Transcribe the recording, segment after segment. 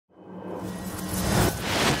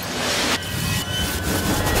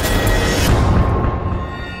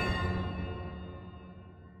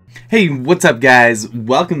Hey, what's up guys?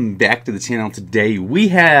 Welcome back to the channel. Today we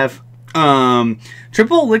have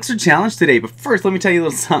triple elixir challenge today. But first let me tell you a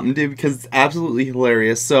little something, dude, because it's absolutely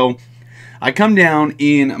hilarious. So I come down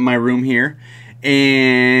in my room here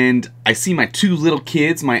and I see my two little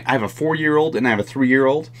kids. I have a 4-year-old and I have a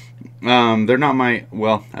 3-year-old. They're not my,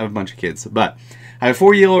 well, I have a bunch of kids, but I have a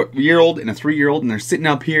 4-year-old and a 3-year-old, and they're sitting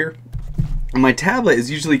up here. And my tablet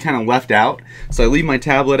is usually kind of left out, so I leave my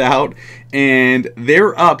tablet out, and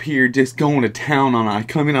they're up here just going to town on it. I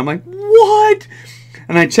come in, I'm like, what?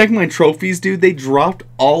 And I check my trophies, dude. They dropped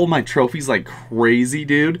all my trophies like crazy,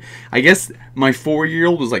 dude. I guess my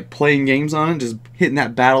 4-year-old was like playing games on it, just hitting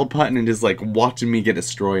that battle button and just like watching me get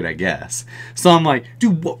destroyed, I guess. So I'm like,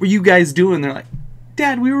 dude, what were you guys doing? They're like,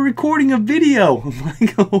 Dad, we were recording a video. I'm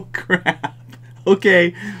like, oh crap.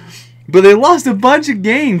 Okay. But they lost a bunch of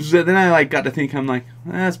games. Then I like got to think, I'm like,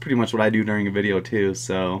 that's pretty much what I do during a video too.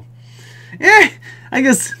 So, I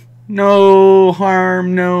guess no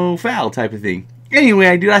harm, no foul type of thing. Anyway,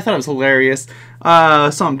 I thought it was hilarious.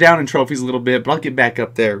 So I'm down in trophies a little bit, but I'll get back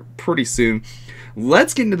up there pretty soon.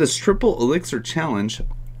 Let's get into this triple elixir challenge.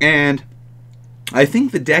 And I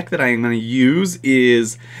think the deck that I am going to use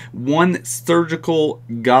is one surgical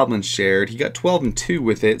goblin shared. He got 12 and 2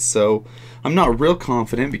 with it, so I'm not real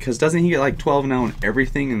confident, because doesn't he get like 12 and 0 and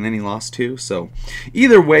everything, and then he lost 2? So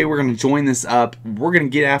either way, we're going to join this up. We're going to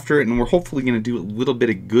get after it, and we're hopefully going to do a little bit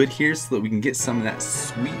of good here so that we can get some of that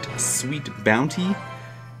sweet, sweet bounty,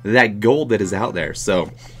 that gold that is out there.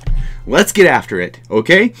 So let's get after it,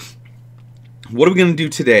 okay? What are we going to do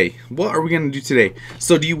today? What are we going to do today?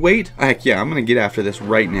 So do you wait? Heck yeah, I'm going to get after this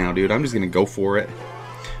right now, dude. I'm just going to go for it.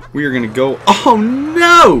 We are going to go. Oh,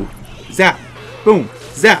 no! Zap. Boom.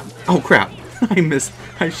 Zap. Oh, crap. I missed.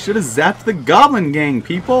 I should have zapped the goblin gang,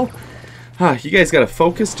 people. You guys got to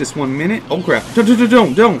focus just 1 minute. Oh, crap.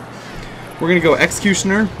 Don't. We're going to go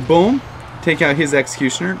executioner. Boom. Take out his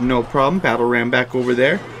executioner. No problem. Battle ram back over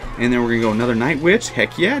there. And then we're going to go another Night Witch.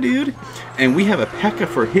 Heck yeah, dude. And we have a P.E.K.K.A.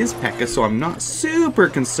 for his P.E.K.K.A., so I'm not super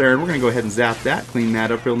concerned. We're going to go ahead and zap that. Clean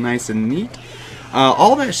that up real nice and neat.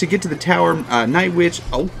 All that should get to the tower. Night Witch.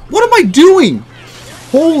 Oh, what am I doing?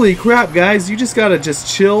 Holy crap, guys. You just got to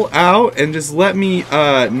just chill out and just let me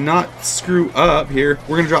not screw up here.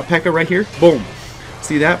 We're going to drop P.E.K.K.A. right here. Boom.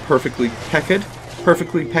 See that? Perfectly P.E.K.K.A.'d.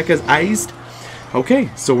 Perfectly P.E.K.K.A.'d. Okay,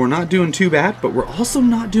 so we're not doing too bad, but we're also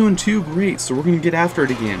not doing too great, so we're going to get after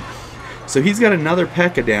it again. So he's got another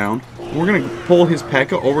P.E.K.K.A. down. We're going to pull his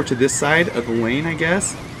P.E.K.K.A. over to this side of the lane, I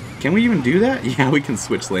guess. Can we even do that? Yeah, we can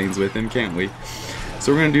switch lanes with him, can't we?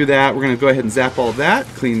 So we're going to do that. We're going to go ahead and zap all that,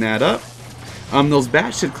 clean that up. Those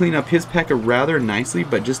bats should clean up his P.E.K.K.A. rather nicely,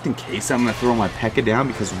 but just in case, I'm going to throw my P.E.K.K.A. down,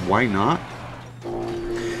 because why not?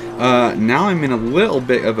 Now I'm in a little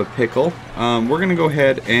bit of a pickle. We're going to go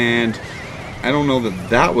ahead and... I don't know that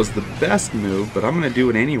that was the best move, but I'm going to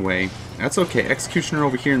do it anyway. That's okay. Executioner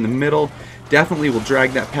over here in the middle. Definitely will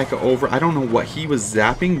drag that P.E.K.K.A. over. I don't know what he was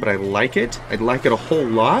zapping, but I like it. I like it a whole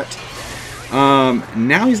lot.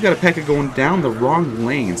 Now he's got a P.E.K.K.A. going down the wrong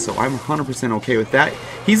lane, so I'm 100% okay with that.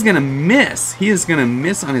 He's going to miss. He is going to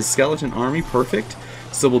miss on his skeleton army. Perfect.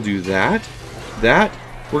 So we'll do that.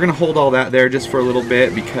 We're going to hold all that there just for a little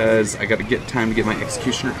bit, because I got to get time to get my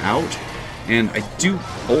executioner out. And I do...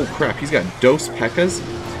 Oh, crap. He's got dose P.E.K.K.A.s.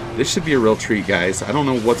 This should be a real treat, guys. I don't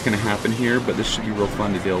know what's going to happen here, but this should be real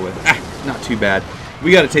fun to deal with. Not too bad.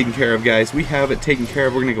 We got it taken care of, guys. We have it taken care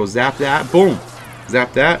of. We're going to go zap that. Boom.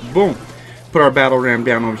 Zap that. Boom. Put our battle ram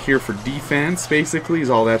down over here for defense, basically, is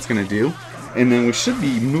all that's going to do. And then we should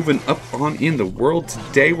be moving up on in the world.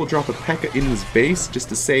 Today we'll drop a P.E.K.K.A. in his base just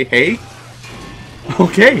to say, hey.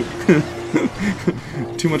 Okay.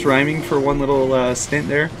 Too much rhyming for one little stint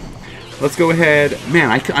there. Let's go ahead.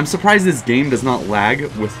 Man, I'm surprised this game does not lag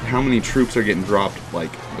with how many troops are getting dropped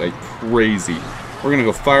like crazy. We're going to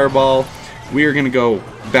go Fireball. We are going to go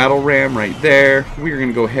Battle Ram right there. We are going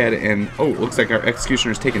to go ahead and... Oh, it looks like our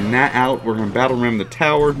Executioner is taking that out. We're going to Battle Ram the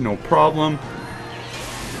tower. No problem.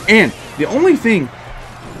 And the only thing...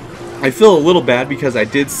 I feel a little bad because I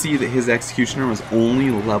did see that his Executioner was only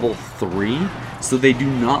level 3. So they do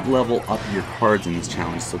not level up your cards in this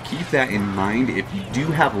challenge. So keep that in mind. If you do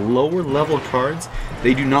have lower level cards,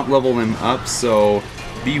 they do not level them up. So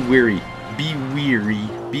be wary.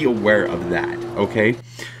 Be aware of that. Okay?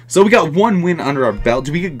 So we got 1 win under our belt.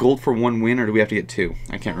 Do we get gold for 1 win, or do we have to get 2?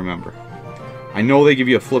 I can't remember. I know they give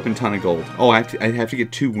you a flipping ton of gold. Oh, I have to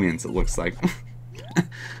get 2 wins, it looks like.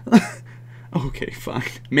 Okay, fine.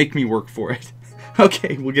 Make me work for it.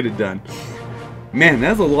 Okay, we'll get it done. Man,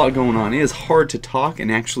 that's a lot going on. It is hard to talk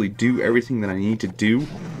and actually do everything that I need to do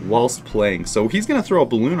whilst playing. So he's going to throw a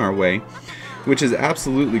balloon our way. which is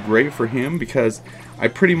absolutely great for him because I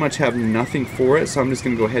pretty much have nothing for it. So I'm just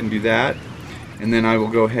going to go ahead and do that. And then I will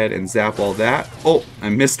go ahead and zap all that. Oh, I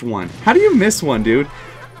missed one. How do you miss one, dude?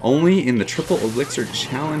 Only in the Triple Elixir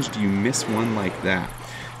Challenge do you miss one like that.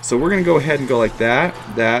 So we're going to go ahead and go like that.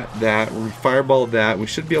 We fireball that. We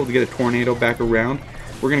should be able to get a tornado back around.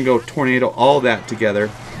 We're going to go tornado all that together.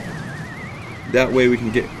 That way we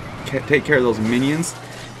can take care of those minions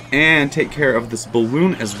and take care of this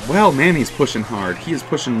balloon as well. Man, he's pushing hard. He is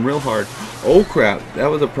pushing real hard. Oh crap, that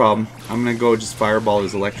was a problem. I'm going to go just fireball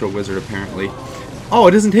his Electro Wizard apparently. Oh,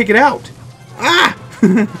 it doesn't take it out. Ah!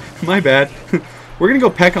 My bad. We're going to go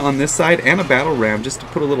P.E.K.K.A on this side and a Battle Ram just to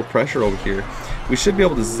put a little pressure over here. We should be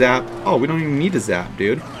able to zap. Oh, we don't even need to zap,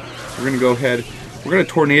 dude. We're going to go ahead. We're going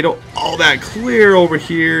to tornado all that clear over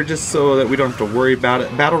here just so that we don't have to worry about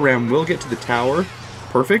it. Battle Ram will get to the tower.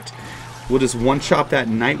 Perfect. We'll just one-shot that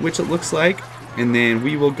Night Witch, it looks like. And then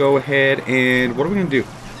we will go ahead and... What are we going to do?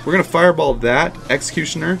 We're going to fireball that.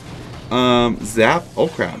 Executioner. Zap. Oh,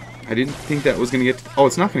 crap. I didn't think that was going to get... Oh,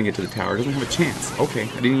 it's not going to get to the tower. It doesn't have a chance. Okay.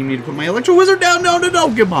 I didn't even need to put my Electro Wizard down. No, no,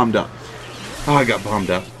 no. Get bombed up. Oh, I got bombed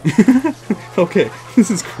up. Okay.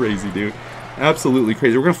 This is crazy, dude. Absolutely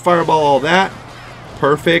crazy. We're going to fireball all that.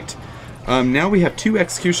 Perfect. Now we have 2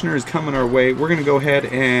 Executioners coming our way. We're going to go ahead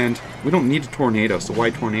and... We don't need a tornado, so why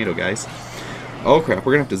tornado, guys? Oh, crap.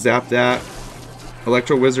 We're going to have to zap that.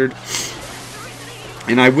 Electro Wizard.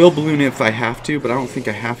 And I will balloon it if I have to, but I don't think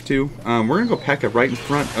I have to. We're going to go P.E.K.K.A right in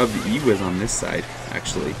front of the E-Wiz on this side,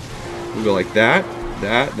 actually. We'll go like that,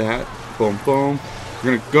 that, boom, boom. We're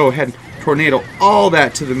going to go ahead and tornado all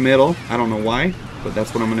that to the middle. I don't know why, but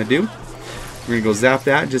that's what I'm going to do. We're going to go zap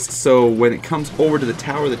that just so when it comes over to the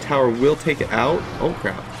tower will take it out. Oh,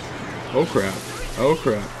 crap. Oh, crap. Oh,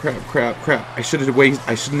 crap. Crap, crap, crap. I shouldn't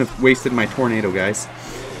have wasted my tornado, guys.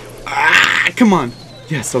 Ah, come on.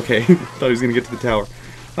 Yes, okay. Thought he was going to get to the tower.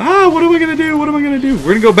 Ah, what am I going to do? What am I going to do? We're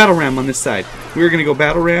going to go Battle Ram on this side. We're going to go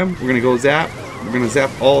Battle Ram. We're going to go zap. We're going to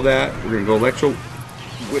zap all that. We're going to go Electro.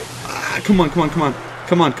 Ah, come on, come on, come on.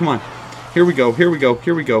 Come on, come on. Here we go, here we go,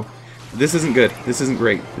 here we go. This isn't good. This isn't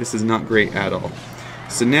great. This is not great at all.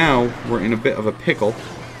 So now we're in a bit of a pickle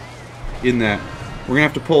in that we're going to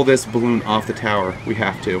have to pull this balloon off the tower. We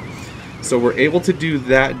have to. So we're able to do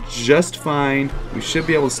that just fine. We should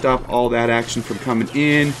be able to stop all that action from coming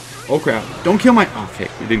in. Oh crap. Don't kill my... Okay,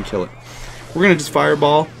 we didn't kill it. We're going to just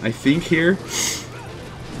fireball, I think, here.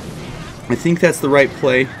 I think that's the right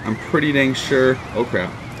play. I'm pretty dang sure. Oh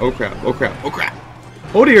crap. Oh crap. Oh crap. Oh crap.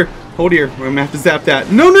 Oh dear. Oh dear. We're going to have to zap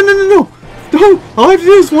that. No, no, no, no, no. No. All I have to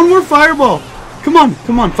do is one more fireball. Come on.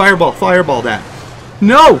 Come on. Fireball. Fireball that.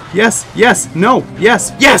 No. Yes. Yes. No.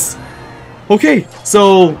 Yes. Yes. Okay.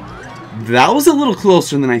 So... that was a little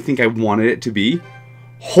closer than I think I wanted it to be.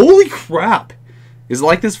 Holy crap! Is it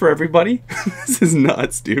like this for everybody? This is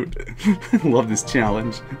nuts, dude. I love this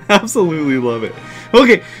challenge. Absolutely love it.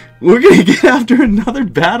 Okay, we're gonna get after another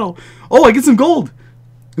battle. Oh, I get some gold!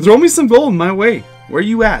 Throw me some gold my way. Where are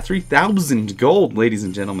you at? 3,000 gold, ladies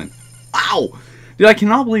and gentlemen. Wow! Dude, I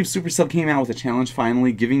cannot believe Supercell came out with a challenge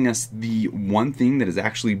finally, giving us the one thing that is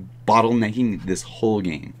actually bottlenecking this whole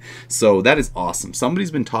game. So that is awesome.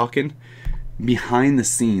 Somebody's been talking behind the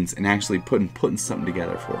scenes and actually putting something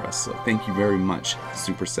together for us. So thank you very much,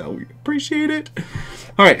 Supercell. We appreciate it.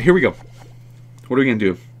 All right, here we go. What are we gonna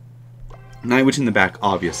do? Night Witch in the back,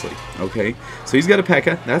 obviously. Okay, so he's got a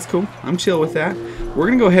P.E.K.K.A. That's cool. I'm chill with that. We're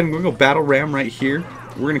gonna go ahead and we're gonna go Battle Ram right here.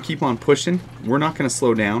 We're gonna keep on pushing. We're not gonna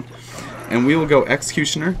slow down. And we will go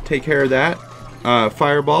Executioner, take care of that.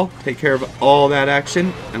 Fireball, take care of all that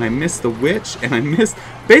action. And I missed the Witch, and I missed...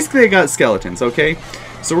 Basically, I got skeletons, okay?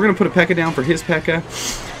 So we're going to put a P.E.K.K.A down for his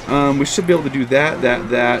P.E.K.K.A. We should be able to do that.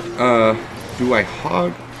 Do I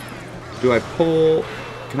hog? Do I pull...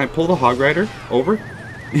 Can I pull the Hog Rider over?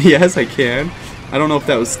 Yes, I can. I don't know if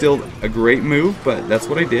that was still a great move, but that's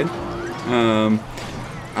what I did.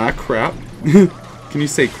 Crap. Can you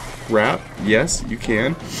say crap? Yes, you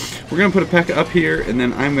can. We're going to put a P.E.K.K.A up here, and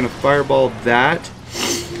then I'm going to fireball that.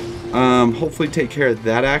 Hopefully take care of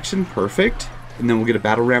that action. Perfect. And then we'll get a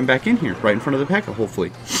Battle Ram back in here, right in front of the P.E.K.K.A,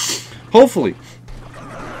 hopefully. Hopefully.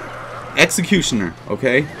 Executioner,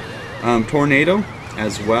 okay? Tornado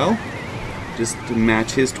as well. Just to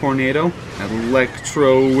match his tornado.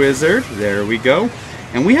 Electro Wizard. There we go.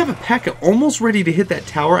 And we have a P.E.K.K.A almost ready to hit that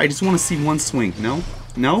tower. I just want to see one swing. No?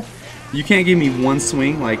 No? You can't give me one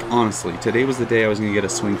swing. Like, honestly, today was the day I was going to get a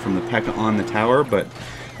swing from the P.E.K.K.A on the tower, but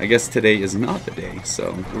I guess today is not the day.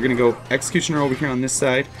 So we're going to go Executioner over here on this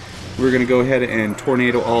side. We're going to go ahead and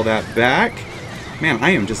tornado all that back. Man, I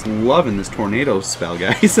am just loving this tornado spell,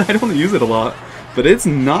 guys. I don't use it a lot, but it's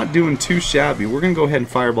not doing too shabby. We're going to go ahead and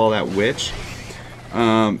fireball that Witch.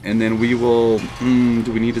 And then we will...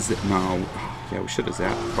 do we need to zap? No. Yeah, we should have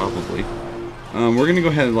zapped, probably. We're going to go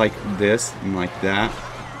ahead like this and like that.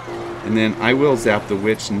 And then I will zap the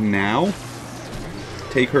witch now.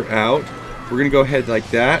 Take her out. We're going to go ahead like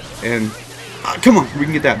that. And... come on. We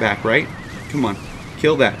can get that back, right? Come on.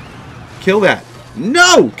 Kill that. Kill that.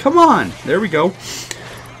 No! Come on! There we go.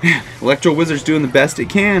 Man, Electro Wizard's doing the best it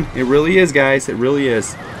can. It really is, guys. It really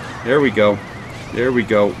is. There we go. There we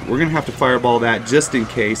go. We're going to have to fireball that just in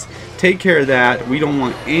case. Take care of that. We don't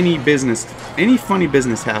want any business, any funny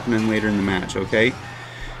business happening later in the match, okay?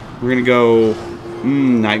 We're going to go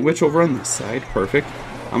Night Witch over on this side. Perfect.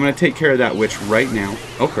 I'm going to take care of that witch right now.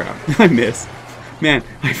 Oh, crap. I missed. Man,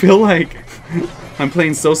 I feel like I'm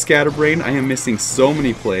playing so scatterbrained. I am missing so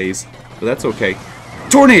many plays. But that's okay.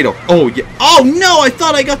 Tornado! Oh, yeah. Oh, no! I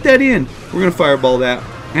thought I got that in. We're going to fireball that.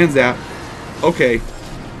 And zap. Okay.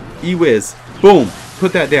 E-Wiz. Boom.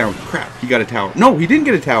 Put that down. Crap. He got a tower. No, he didn't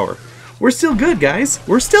get a tower. We're still good, guys.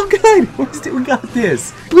 We're still good. We got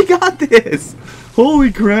this. We got this.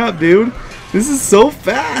 Holy crap, dude. This is so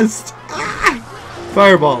fast. Ah!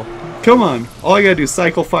 Fireball. Come on. All I got to do is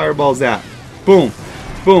cycle fireball zap. Boom.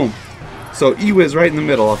 Boom. So E-Wiz right in the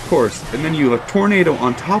middle, of course. And then you have Tornado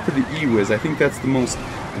on top of the E-Wiz. I think that's the most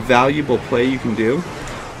valuable play you can do.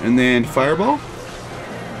 And then Fireball.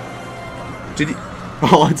 Did he...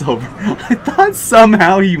 Oh, it's over. I thought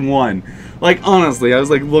somehow he won. Like, honestly, I was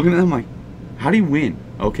like looking at him like, how do you win?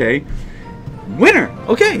 Okay. Winner!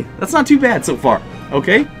 Okay, that's not too bad so far.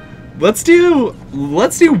 Okay. Let's do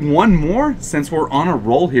one more since we're on a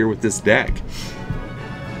roll here with this deck.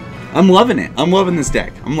 I'm loving it. I'm loving this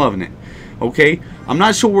deck. I'm loving it. Okay, I'm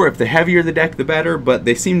not sure if the heavier the deck, the better, but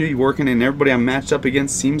they seem to be working, and everybody I'm matched up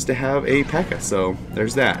against seems to have a P.E.K.K.A. So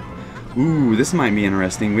there's that. Ooh, this might be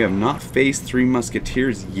interesting. We have not faced Three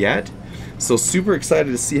Musketeers yet, so super excited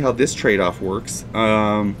to see how this trade-off works.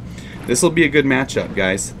 This will be a good matchup,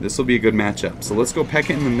 guys. This will be a good matchup. So let's go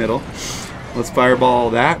P.E.K.K.A. in the middle. Let's fireball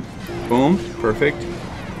that. Boom, perfect.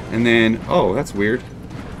 And then, oh, that's weird.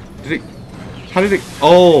 Did it? How did it?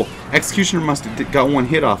 Oh, Executioner must have got one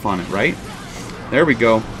hit off on it, right? There we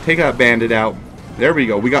go. Take that bandit out. There we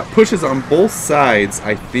go. We got pushes on both sides,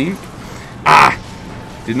 I think. Ah!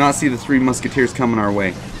 Did not see the Three Musketeers coming our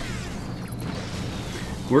way.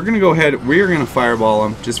 We're going to go ahead. We're going to fireball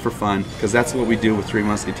them just for fun, because that's what we do with Three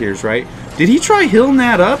Musketeers, right? Did he try healing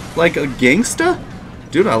that up like a gangsta?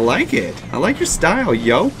 Dude, I like it. I like your style,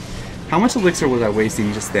 yo. How much elixir was I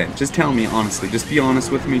wasting just then? Just tell me, honestly. Just be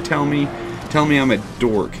honest with me. Tell me I'm a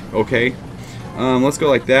dork, okay? Let's go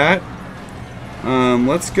like that.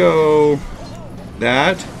 Let's go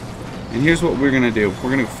that. And here's what we're gonna do. We're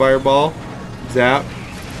gonna fireball, zap.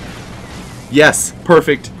 Yes,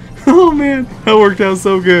 perfect. Oh man, that worked out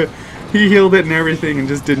so good. He healed it and everything, and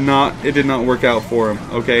just it did not work out for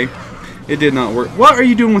him. Okay, it did not work. What are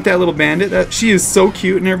you doing with that little bandit? She is so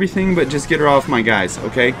cute and everything, but just get her off my guys.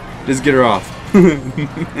 Okay, just get her off.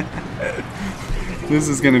 This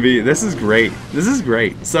is great. This is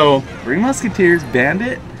great. So, Three Musketeers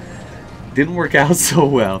Bandit didn't work out so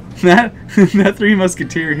well. That Three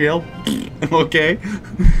Musketeer heal, okay?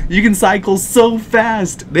 You can cycle so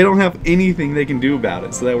fast. They don't have anything they can do about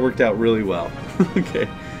it, so that worked out really well. Okay.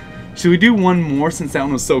 Should we do one more since that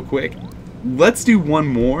one was so quick? Let's do one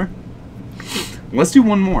more. Let's do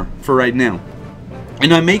one more for right now.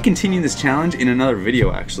 And I may continue this challenge in another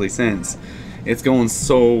video, actually, since it's going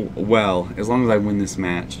so well, as long as I win this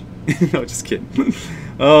match. No, just kidding.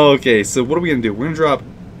 Okay, so what are we going to do? We're going to drop...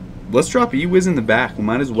 Let's drop E-Wiz in the back. We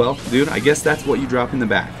might as well. Dude, I guess that's what you drop in the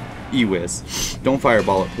back. E-Wiz. Don't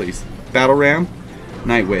fireball it, please. Battle Ram,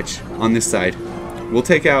 Night Witch on this side. We'll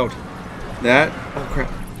take out that. Oh,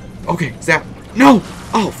 crap. Okay, zap. No!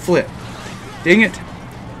 Oh, flip. Dang it.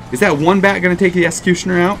 Is that one bat going to take the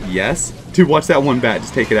Executioner out? Yes. Dude, watch that one bat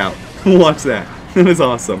just take it out. Watch that. That is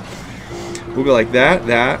awesome. We'll go like that,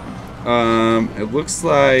 it looks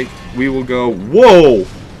like we will go, whoa,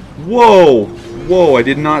 whoa, whoa, I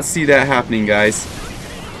did not see that happening, guys.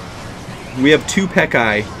 We have two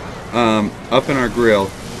P.E.K.K.A. Up in our grill.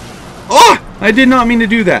 Oh, I did not mean to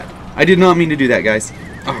do that. I did not mean to do that, guys.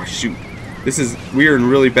 Oh, shoot. We are in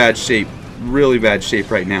really bad shape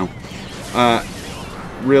right now.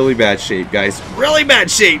 Really bad shape, guys. Really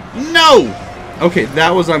bad shape. No! Okay, that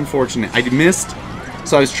was unfortunate. I missed.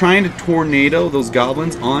 So I was trying to tornado those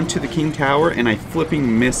goblins onto the King Tower, and I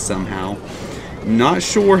flipping missed somehow. Not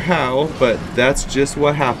sure how, but that's just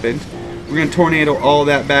what happened. We're going to tornado all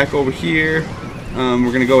that back over here. We're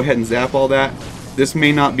going to go ahead and zap all that. This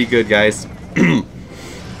may not be good, guys.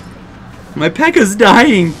 My P.E.K.K.A's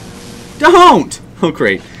dying. Don't! Oh,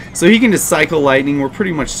 great. So he can just cycle lightning. We're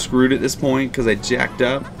pretty much screwed at this point because I jacked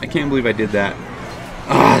up. I can't believe I did that.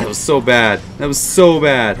 Ah, that was so bad. That was so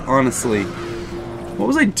bad, honestly. What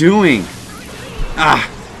was I doing? Ah,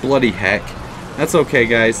 bloody heck. That's okay,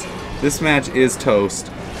 guys. This match is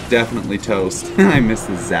toast. Definitely toast. I missed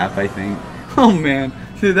the zap, I think. Oh, man.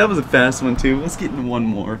 Dude, that was a fast one, too. Let's get into one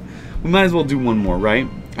more. We might as well do one more, right?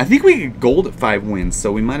 I think we get gold at 5 wins,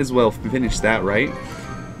 so we might as well finish that, right?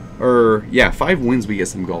 Or, yeah, 5 wins we get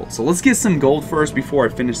some gold. So let's get some gold first before I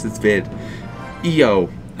finish this vid. EO.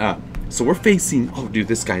 So we're facing... Oh, dude,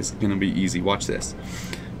 this guy's going to be easy. Watch this.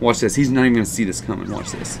 Watch this. He's not even going to see this coming.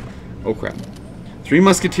 Watch this. Oh, crap. 3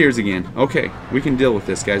 Musketeers again. Okay, we can deal with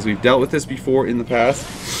this, guys. We've dealt with this before in the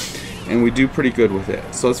past, and we do pretty good with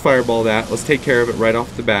it. So let's fireball that. Let's take care of it right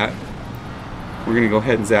off the bat. We're going to go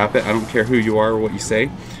ahead and zap it. I don't care who you are or what you say.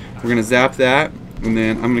 We're going to zap that, and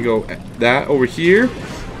then I'm going to go that over here.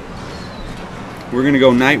 We're going to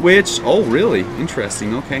go Night Witch. Oh, really?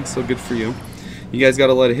 Interesting. Okay, so good for you. You guys got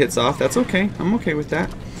a lot of hits off. That's okay. I'm okay with that.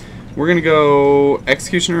 We're going to go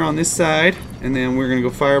Executioner on this side, and then we're going to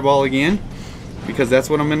go Fireball again. Because that's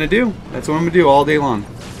what I'm going to do. That's what I'm going to do all day long.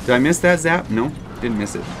 Did I miss that zap? No, didn't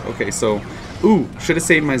miss it. Okay, so, ooh, should have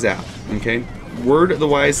saved my zap. Okay, word of the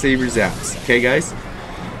wise, save your zaps. Okay, guys?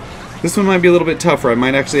 This one might be a little bit tougher. I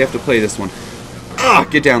might actually have to play this one. Ah,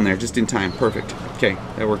 get down there, just in time. Perfect. Okay,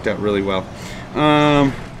 that worked out really well.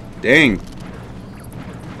 Dang.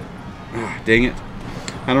 Ah, dang it.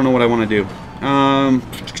 I don't know what I want to do. I'm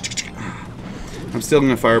still going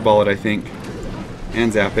to fireball it, I think.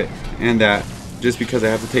 And zap it. And that. Just because I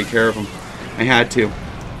have to take care of him. I had to.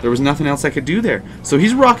 There was nothing else I could do there. So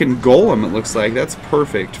he's rocking Golem, it looks like. That's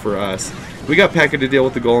perfect for us. We got Pekka to deal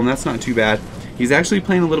with the Golem. That's not too bad. He's actually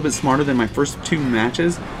playing a little bit smarter than my first 2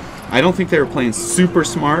 matches. I don't think they were playing super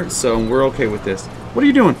smart, so we're okay with this. What are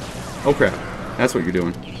you doing? Oh, crap. That's what you're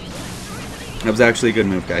doing. That was actually a good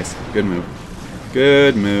move, guys. Good move.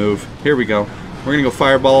 Good move. Here we go. We're going to go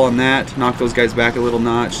Fireball on that. Knock those guys back a little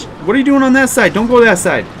notch. What are you doing on that side? Don't go that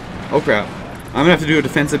side. Oh, crap. I'm going to have to do a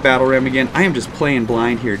defensive battle ram again. I am just playing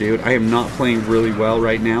blind here, dude. I am not playing really well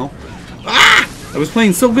right now. Ah! I was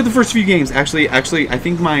playing so good the first few games. Actually, I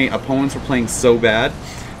think my opponents were playing so bad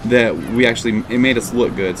that it made us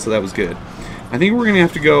look good, so that was good. I think we're going to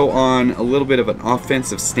have to go on a little bit of an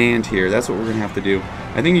offensive stand here. That's what we're going to have to do.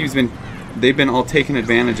 I think they've been all taking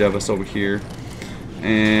advantage of us over here,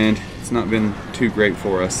 and it's not been too great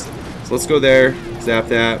for us. So let's go there, zap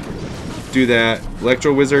that, do that.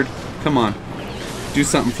 Electro Wizard, come on. Do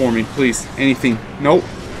something for me, please. Anything. Nope.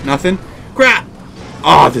 Nothing. Crap!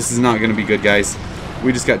 Oh, this is not going to be good, guys.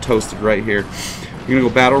 We just got toasted right here. We're going to go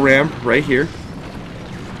Battle Ram right here.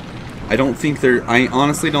 I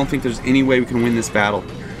honestly don't think there's any way we can win this battle.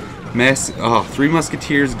 3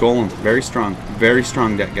 Musketeers, Golem. Very strong. Very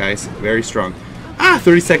strong deck, guys. Very strong. Ah,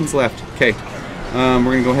 30 seconds left. Okay. We're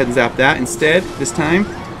going to go ahead and zap that instead this time.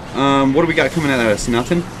 What do we got coming at us?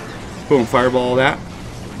 Nothing. Boom. Fireball that.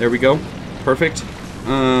 There we go. Perfect.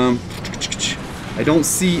 I don't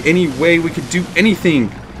see any way we could do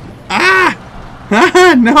anything. Ah!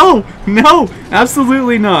 No! No!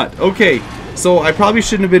 Absolutely not. Okay. So I probably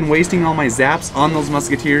shouldn't have been wasting all my zaps on those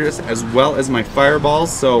Musketeers as well as my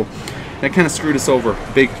fireballs. So that kind of screwed us over.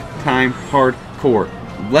 Big time, hardcore.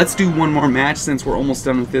 Let's do one more match since we're almost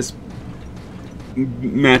done with this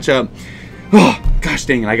matchup. Oh, gosh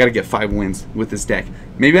dang it. I got to get 5 wins with this deck.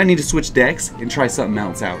 Maybe I need to switch decks and try something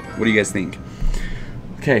else out. What do you guys think?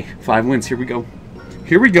 Okay, 5 wins. Here we go.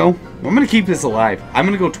 Here we go. I'm going to keep this alive. I'm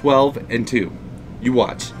going to go 12-2. You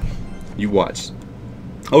watch. You watch.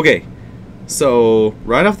 Okay. So,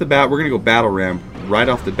 right off the bat, we're going to go Battle Ram. Right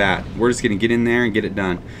off the bat. We're just going to get in there and get it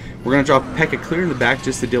done. We're going to drop Pekka clear in the back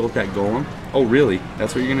just to deal with that Golem. Oh, really?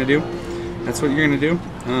 That's what you're going to do? That's what you're going to do?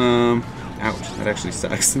 Ouch. That actually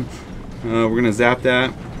sucks. We're going to zap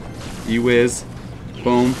that. E-Wiz.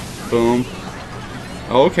 Boom. Boom.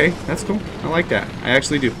 Oh, okay. That's cool. I like that. I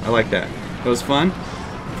actually do. I like that. That was fun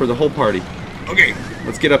for the whole party. Okay.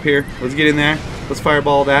 Let's get up here. Let's get in there. Let's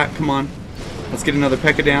fireball that. Come on. Let's get another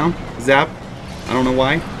Pekka down. Zap. I don't know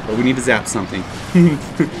why, but we need to zap something.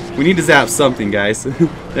 We need to zap something, guys.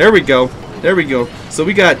 There we go. There we go. So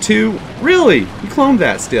we got 2. Really? You cloned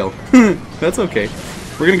that still. That's okay.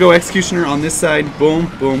 We're going to go Executioner on this side.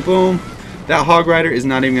 Boom, boom, boom. That Hog Rider is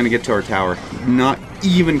not even going to get to our tower. Not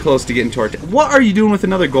even close to getting to our tower. What are you doing with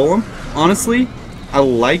another Golem? Honestly, I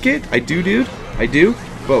like it. I do, dude. I do.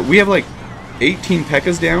 But we have like 18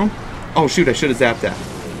 Pekkas down. Oh, shoot. I should have zapped that.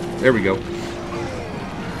 There we go.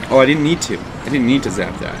 Oh, I didn't need to. I didn't need to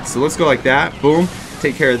zap that. So let's go like that. Boom.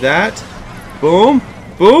 Take care of that. Boom.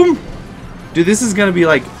 Boom. Dude, this is going to be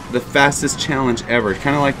like the fastest challenge ever.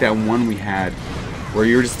 Kind of like that one we had where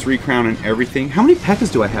you're just 3 crowning everything. How many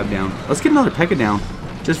P.E.K.K.A.s do I have down? Let's get another P.E.K.K.A. down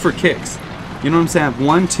just for kicks. You know what I'm saying? I have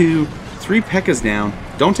 1, 2, 3 P.E.K.K.A.s down.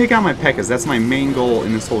 Don't take out my P.E.K.K.A.s. That's my main goal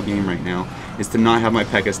in this whole game right now, is to not have my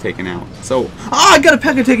P.E.K.K.A.s taken out. So, I got a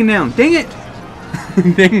P.E.K.K.A. taken down. Dang it.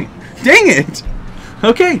 Dang it.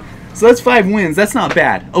 Okay. So that's 5 wins. That's not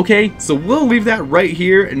bad. Okay, so we'll leave that right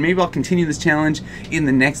here, and maybe I'll continue this challenge in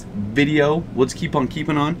the next video. We'll just keep on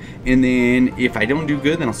keeping on, and then if I don't do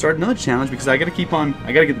good, then I'll start another challenge, because I gotta get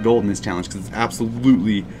the gold in this challenge, because it's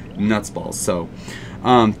absolutely nuts balls. So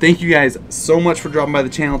thank you guys so much for dropping by the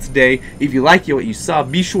channel today. If you like what you saw,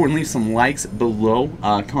 be sure and leave some likes below,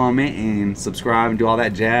 comment and subscribe and do all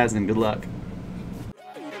that jazz, and good luck.